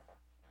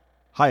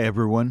Hi,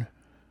 everyone.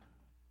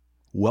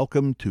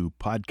 Welcome to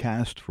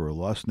Podcast for a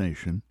Lost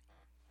Nation.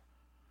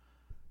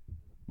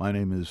 My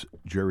name is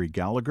Jerry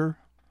Gallagher.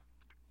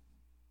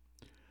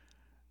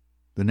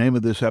 The name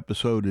of this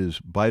episode is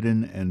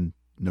Biden and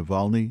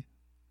Navalny,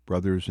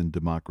 Brothers in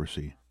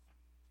Democracy.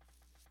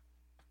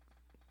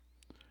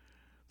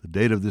 The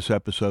date of this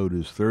episode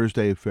is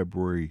Thursday,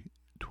 February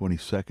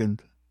 22nd,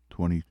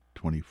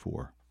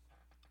 2024.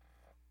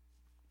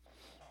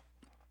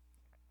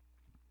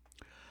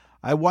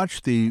 I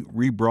watched the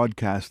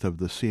rebroadcast of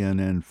the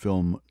CNN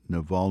film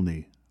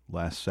Navalny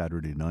last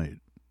Saturday night.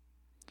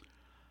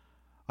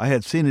 I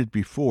had seen it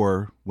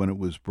before when it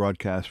was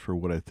broadcast for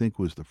what I think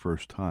was the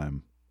first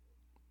time.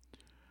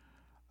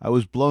 I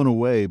was blown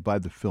away by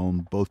the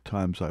film both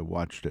times I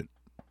watched it.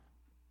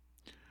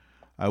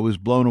 I was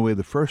blown away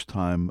the first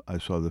time I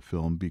saw the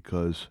film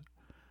because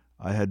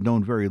I had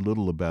known very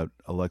little about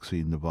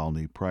Alexei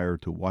Navalny prior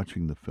to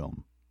watching the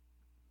film.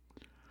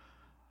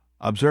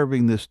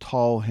 Observing this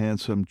tall,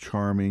 handsome,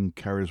 charming,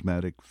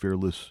 charismatic,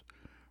 fearless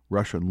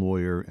Russian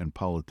lawyer and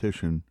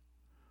politician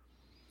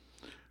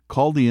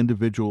call the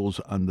individuals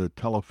on the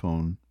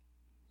telephone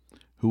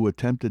who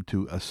attempted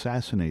to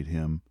assassinate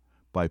him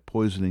by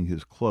poisoning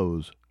his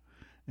clothes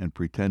and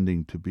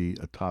pretending to be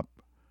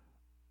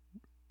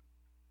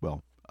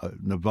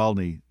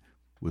Navalny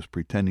was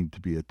pretending to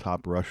be a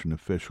top Russian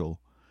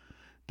official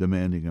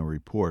demanding a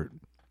report,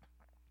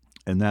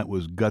 and that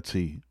was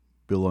gutsy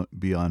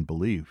beyond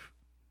belief.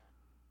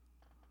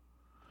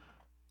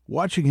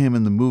 Watching him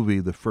in the movie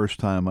the first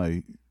time,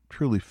 I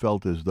truly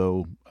felt as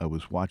though I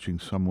was watching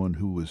someone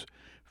who was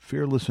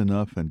fearless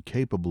enough and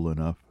capable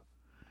enough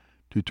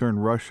to turn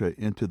Russia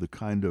into the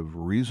kind of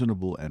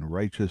reasonable and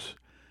righteous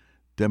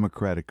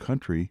democratic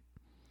country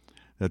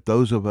that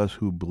those of us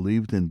who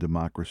believed in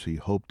democracy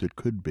hoped it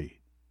could be.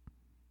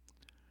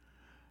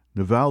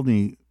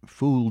 Navalny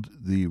fooled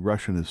the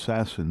Russian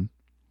assassin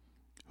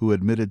who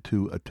admitted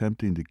to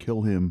attempting to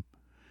kill him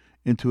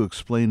into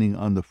explaining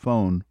on the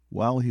phone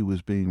while he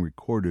was being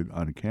recorded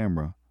on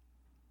camera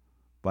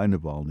by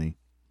Navalny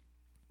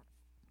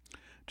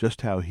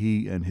just how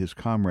he and his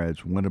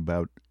comrades went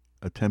about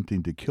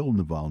attempting to kill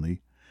Navalny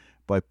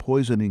by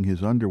poisoning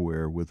his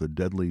underwear with a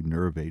deadly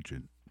nerve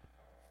agent.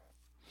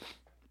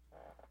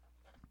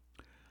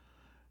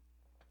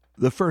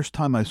 The first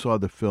time I saw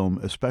the film,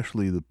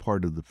 especially the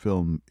part of the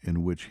film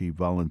in which he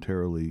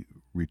voluntarily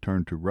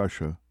returned to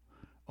Russia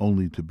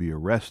only to be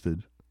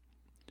arrested,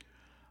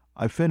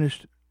 I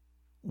finished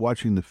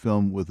watching the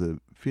film with a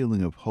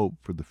feeling of hope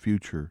for the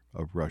future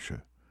of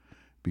Russia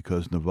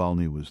because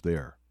Navalny was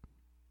there.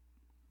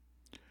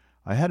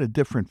 I had a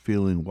different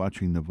feeling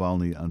watching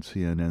Navalny on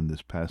CNN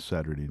this past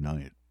Saturday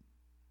night.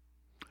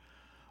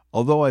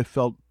 Although I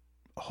felt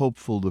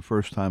hopeful the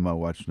first time I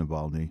watched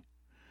Navalny,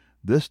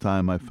 this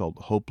time I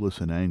felt hopeless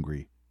and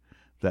angry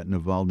that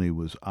Navalny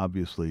was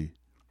obviously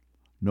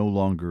no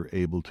longer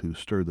able to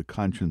stir the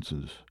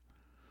consciences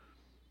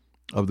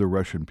of the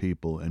Russian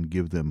people and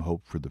give them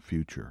hope for the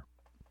future.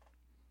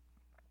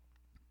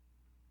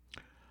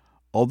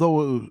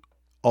 Although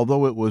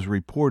it was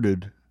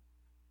reported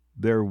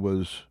there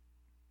was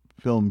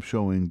film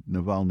showing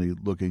Navalny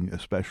looking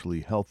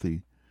especially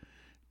healthy,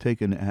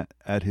 taken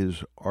at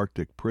his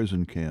Arctic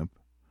prison camp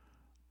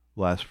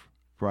last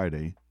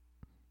Friday,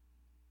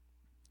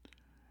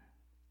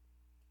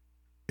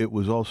 it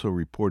was also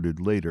reported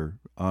later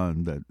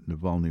on that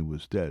Navalny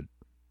was dead.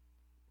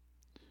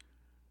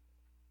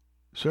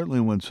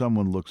 Certainly when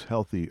someone looks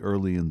healthy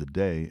early in the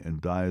day and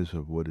dies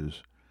of what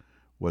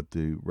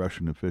the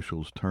Russian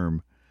officials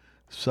term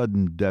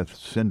sudden death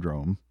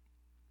syndrome,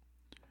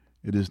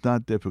 it is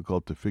not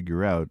difficult to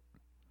figure out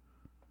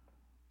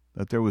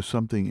that there was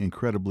something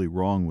incredibly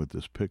wrong with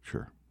this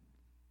picture.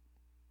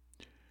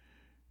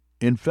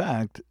 In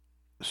fact,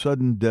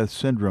 sudden death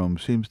syndrome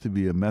seems to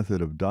be a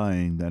method of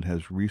dying that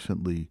has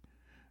recently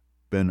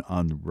been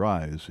on the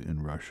rise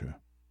in Russia.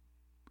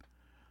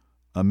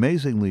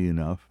 Amazingly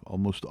enough,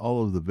 almost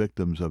all of the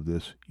victims of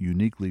this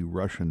uniquely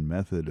Russian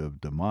method of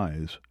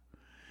demise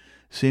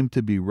seem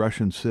to be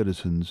Russian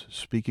citizens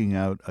speaking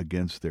out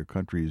against their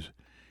country's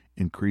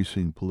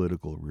increasing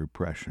political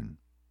repression.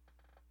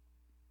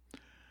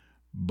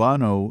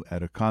 Bono,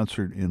 at a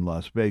concert in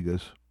Las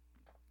Vegas,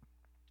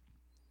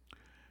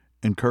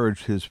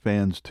 encouraged his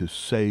fans to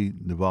say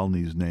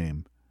Navalny's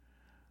name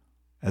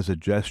as a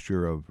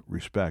gesture of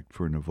respect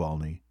for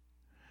Navalny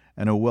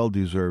and a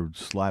well-deserved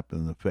slap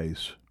in the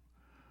face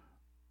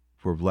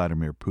for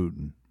Vladimir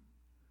Putin,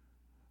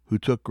 who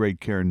took great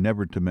care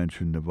never to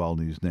mention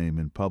Navalny's name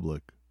in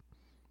public,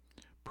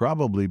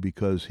 probably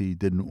because he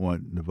didn't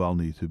want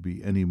Navalny to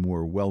be any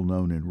more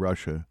well-known in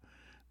Russia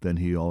than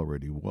he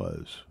already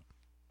was.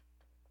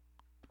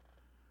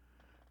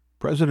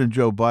 President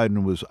Joe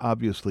Biden was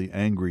obviously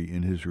angry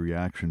in his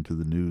reaction to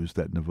the news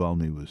that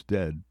Navalny was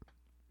dead.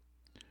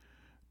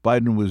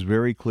 Biden was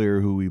very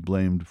clear who he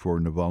blamed for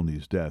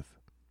Navalny's death.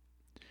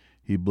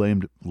 He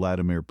blamed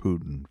Vladimir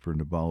Putin for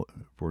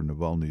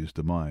Navalny's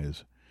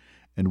demise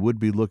and would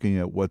be looking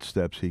at what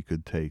steps he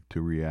could take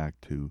to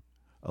react to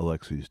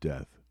Alexei's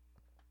death.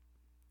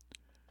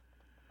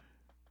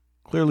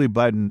 Clearly,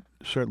 Biden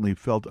certainly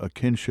felt a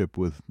kinship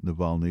with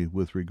Navalny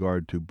with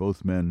regard to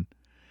both men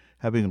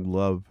having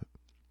love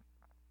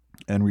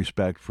and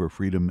respect for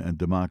freedom and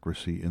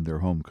democracy in their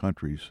home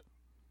countries.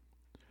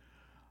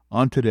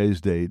 On today's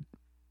date,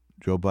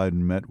 Joe Biden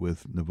met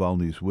with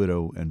Navalny's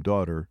widow and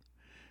daughter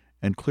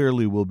and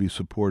clearly will be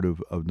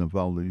supportive of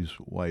Navalny's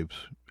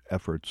wife's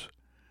efforts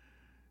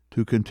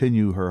to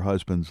continue her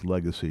husband's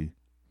legacy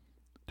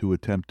to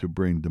attempt to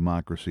bring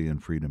democracy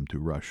and freedom to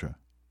Russia.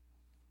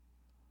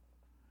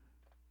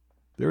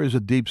 There is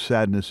a deep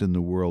sadness in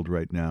the world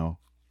right now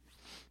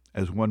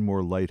as one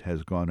more light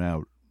has gone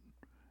out,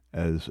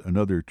 as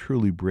another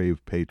truly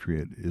brave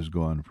patriot is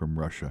gone from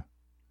Russia.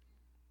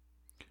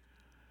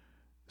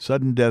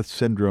 Sudden death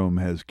syndrome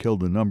has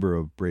killed a number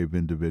of brave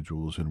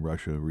individuals in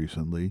Russia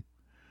recently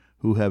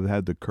who have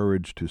had the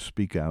courage to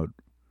speak out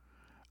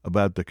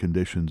about the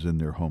conditions in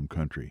their home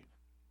country.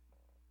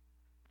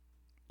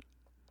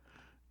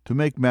 To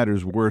make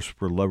matters worse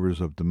for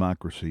lovers of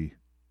democracy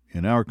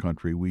in our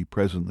country, we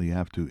presently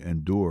have to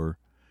endure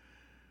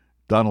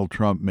Donald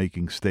Trump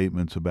making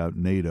statements about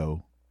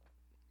NATO,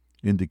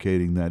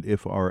 indicating that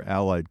if our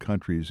allied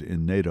countries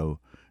in NATO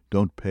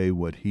don't pay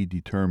what he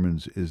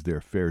determines is their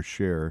fair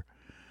share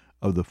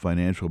of the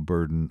financial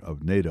burden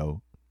of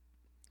NATO,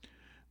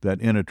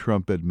 that in a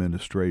Trump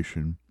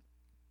administration,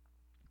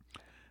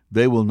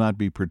 they will not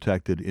be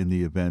protected in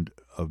the event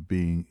of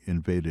being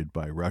invaded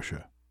by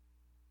Russia.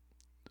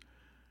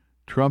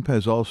 Trump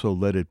has also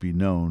let it be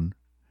known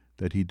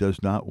that he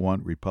does not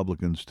want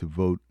Republicans to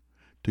vote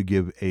to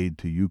give aid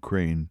to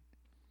Ukraine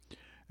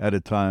at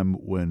a time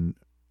when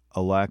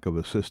a lack of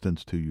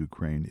assistance to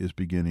Ukraine is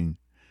beginning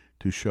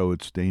to show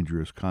its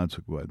dangerous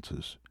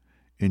consequences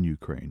in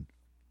Ukraine.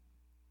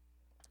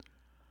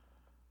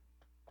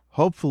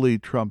 Hopefully,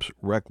 Trump's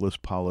reckless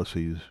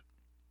policies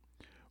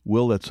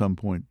will at some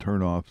point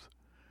turn off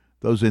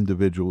those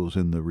individuals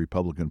in the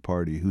Republican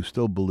Party who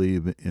still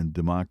believe in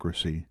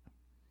democracy,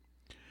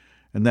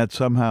 and that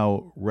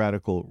somehow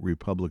radical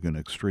Republican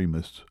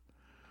extremists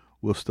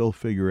will still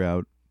figure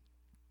out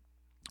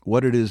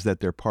what it is that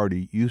their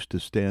party used to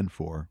stand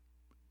for,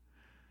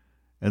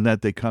 and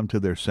that they come to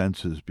their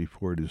senses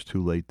before it is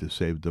too late to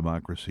save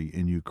democracy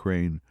in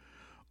Ukraine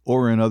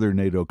or in other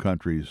NATO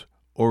countries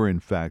or, in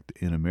fact,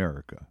 in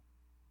America.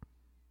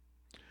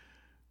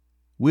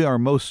 We are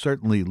most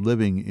certainly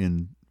living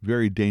in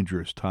very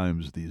dangerous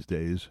times these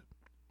days.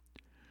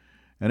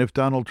 And if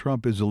Donald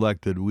Trump is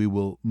elected, we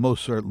will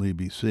most certainly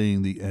be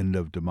seeing the end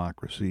of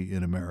democracy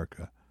in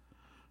America.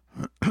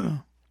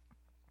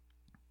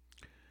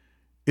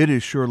 It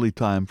is surely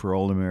time for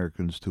all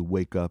Americans to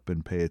wake up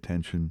and pay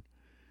attention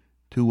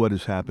to what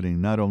is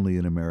happening not only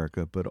in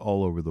America, but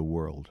all over the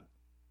world.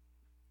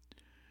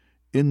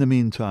 In the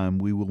meantime,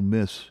 we will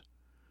miss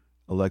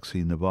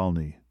Alexei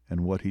Navalny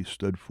and what he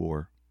stood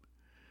for.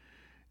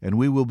 And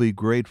we will be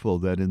grateful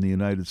that in the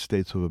United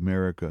States of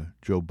America,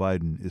 Joe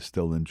Biden is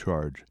still in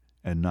charge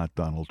and not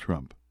Donald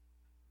Trump.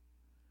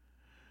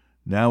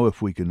 Now,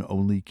 if we can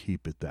only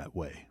keep it that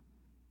way.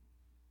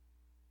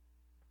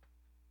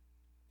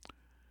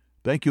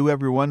 Thank you,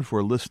 everyone,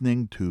 for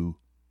listening to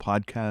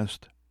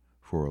Podcast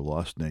for a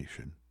Lost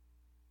Nation.